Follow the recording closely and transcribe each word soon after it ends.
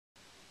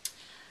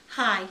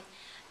Hi,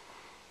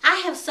 I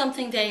have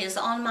something that is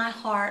on my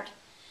heart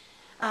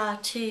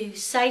to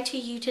say to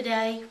you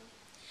today.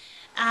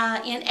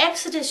 In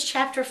Exodus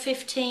chapter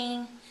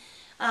 15,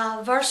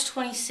 verse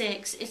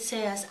 26, it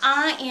says,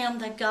 "I am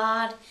the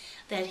God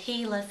that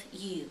healeth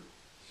you."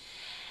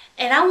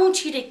 And I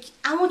want you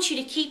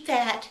to keep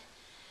that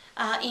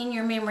in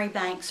your memory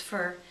banks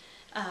for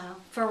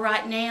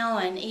right now,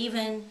 and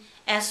even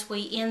as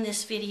we end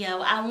this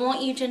video. I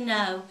want you to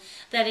know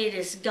that it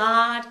is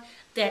God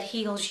that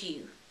heals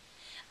you,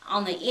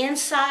 on the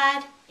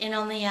inside and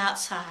on the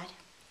outside.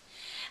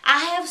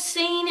 I have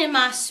seen in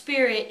my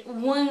spirit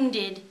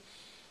wounded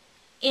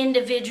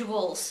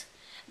individuals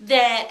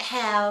that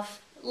have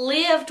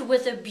lived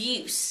with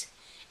abuse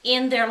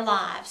in their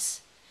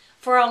lives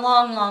for a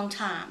long, long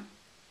time.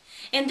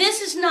 And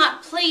this is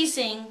not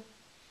pleasing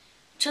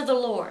to the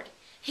Lord.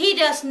 He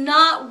does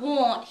not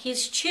want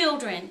His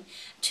children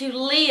to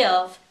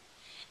live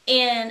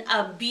in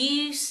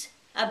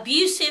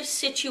abusive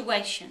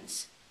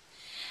situations.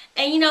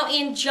 And you know,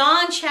 in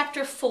John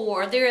chapter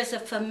 4, there is a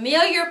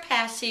familiar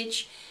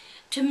passage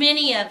to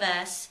many of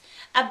us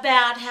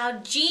about how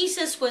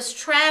Jesus was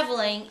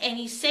traveling and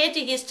He said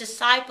to His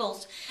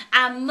disciples,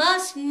 "I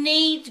must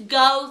needs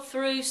go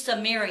through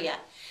Samaria.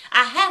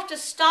 I have to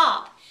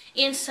stop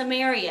in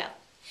Samaria."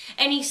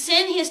 And He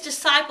sent His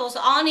disciples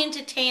on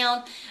into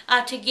town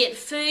to get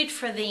food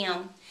for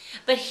them.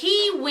 But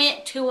He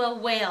went to a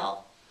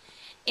well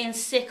in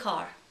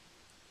Sychar.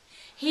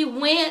 He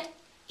went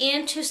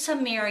into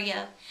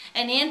Samaria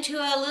and into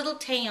a little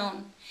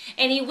town,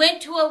 and He went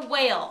to a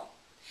well,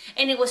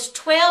 and it was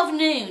 12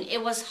 noon.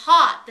 It was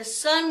hot. The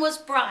sun was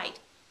bright.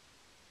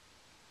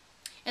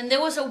 And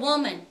there was a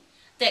woman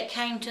that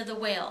came to the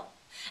well,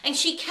 and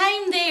she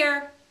came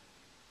there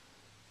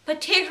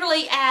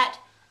particularly at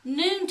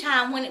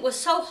noontime when it was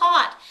so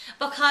hot,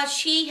 because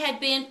she had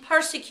been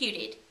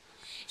persecuted.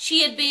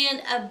 She had been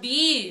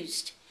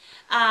abused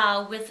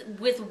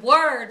with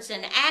words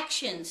and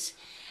actions.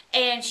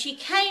 And she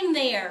came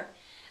there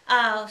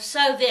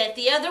so that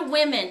the other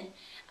women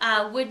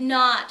would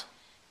not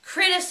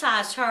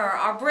criticize her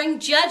or bring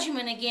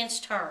judgment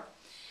against her.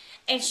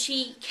 And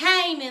she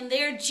came, and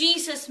there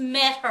Jesus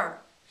met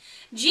her.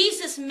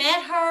 Jesus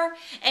met her,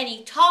 and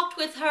He talked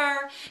with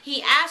her.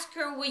 He asked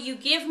her, "Will you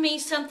give me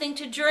something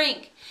to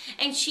drink?"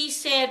 And she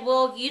said,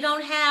 "Well, you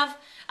don't have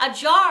a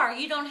jar.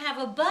 You don't have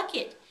a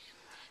bucket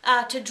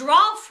to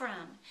draw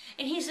from."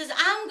 And He says,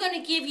 "I'm going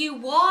to give you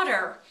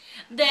water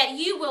that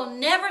you will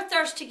never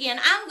thirst again.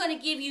 I'm going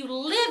to give you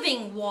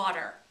living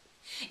water."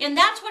 And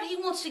that's what He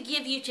wants to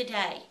give you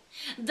today.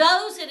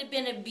 Those that have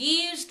been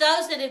abused,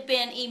 those that have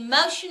been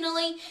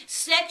emotionally,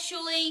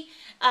 sexually,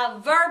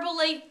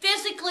 verbally,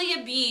 physically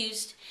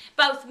abused,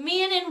 both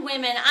men and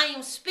women, I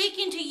am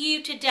speaking to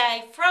you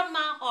today from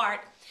my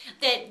heart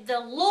that the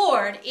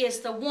Lord is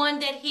the one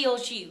that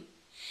heals you.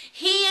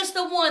 He is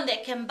the one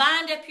that can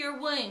bind up your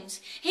wounds.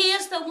 He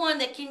is the one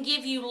that can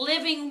give you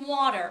living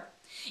water.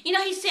 You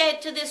know, He said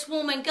to this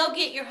woman, "Go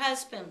get your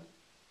husband."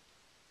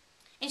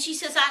 And she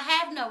says, "I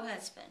have no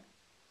husband."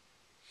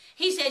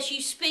 He says,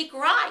 "You speak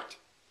right,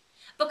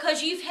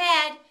 because you've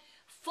had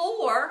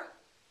 4,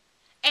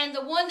 and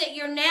the one that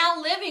you're now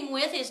living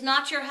with is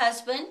not your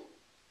husband."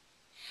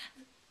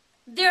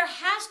 There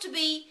has to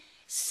be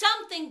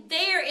something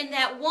there in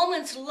that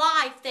woman's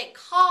life that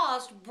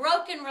caused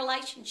broken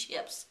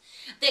relationships,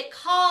 that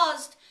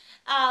caused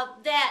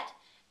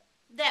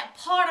that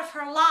part of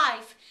her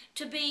life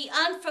to be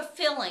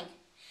unfulfilling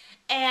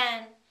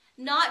and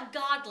not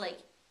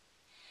godly.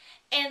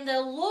 And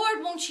the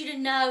Lord wants you to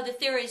know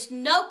that there is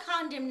no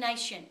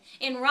condemnation.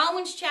 In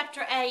Romans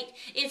chapter 8,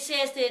 it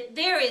says that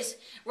there is,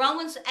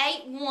 Romans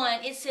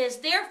 8:1, it says,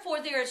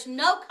 "Therefore there is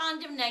no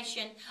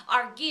condemnation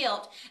or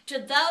guilt to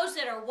those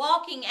that are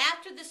walking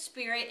after the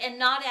Spirit and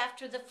not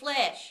after the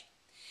flesh."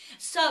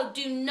 So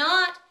do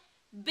not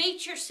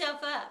beat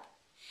yourself up.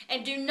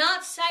 And do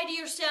not say to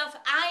yourself,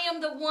 "I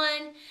am the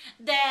one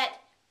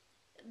that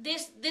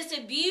this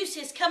abuse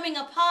is coming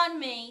upon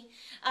me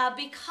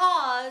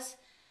because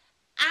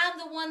I'm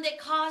the one that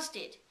caused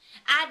it.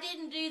 I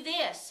didn't do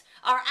this,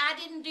 or I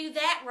didn't do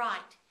that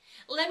right."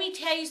 Let me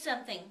tell you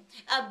something.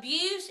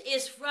 Abuse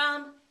is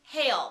from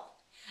hell.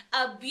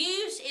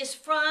 Abuse is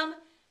from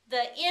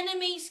the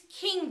enemy's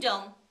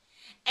kingdom.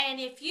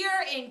 And if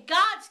you're in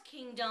God's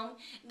kingdom,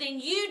 then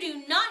you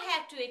do not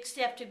have to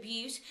accept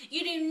abuse.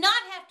 You do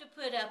not have to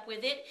put up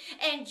with it.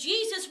 And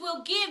Jesus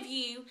will give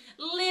you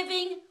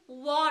living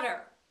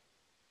water.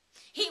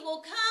 He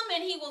will come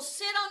and He will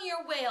sit on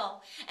your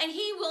well, and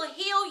He will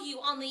heal you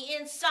on the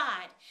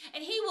inside,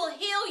 and He will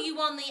heal you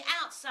on the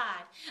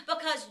outside,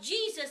 because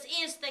Jesus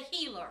is the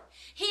healer.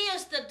 He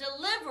is the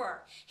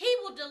deliverer. He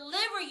will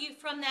deliver you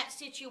from that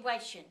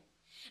situation.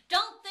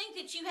 Don't think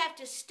that you have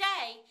to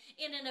stay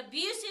in an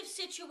abusive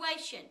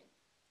situation.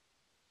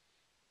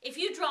 If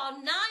you draw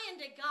nigh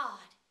unto God,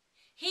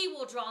 He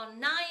will draw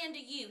nigh unto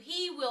you.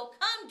 He will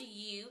come to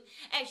you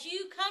as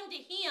you come to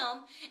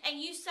Him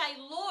and you say,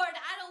 "Lord,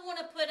 I don't want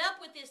to put up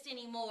with this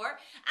anymore.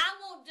 I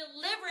want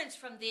deliverance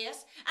from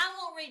this. I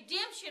want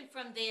redemption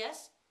from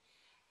this."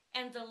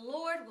 And the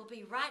Lord will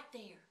be right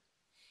there.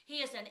 He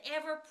is an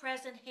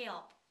ever-present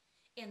help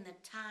in the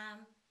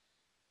time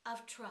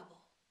of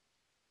trouble.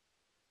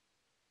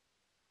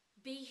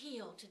 Be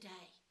healed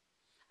today.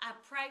 I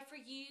pray for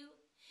you.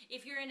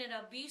 If you're in an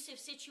abusive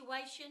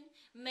situation,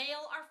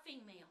 male or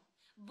female,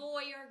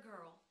 boy or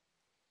girl,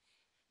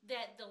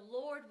 that the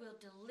Lord will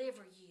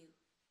deliver you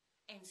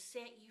and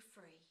set you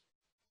free.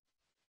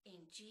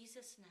 In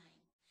Jesus'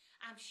 name.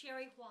 I'm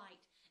Sherry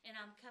White, and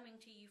I'm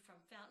coming to you from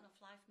Fountain of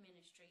Life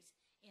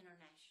Ministries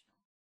International.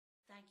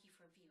 Thank you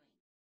for viewing.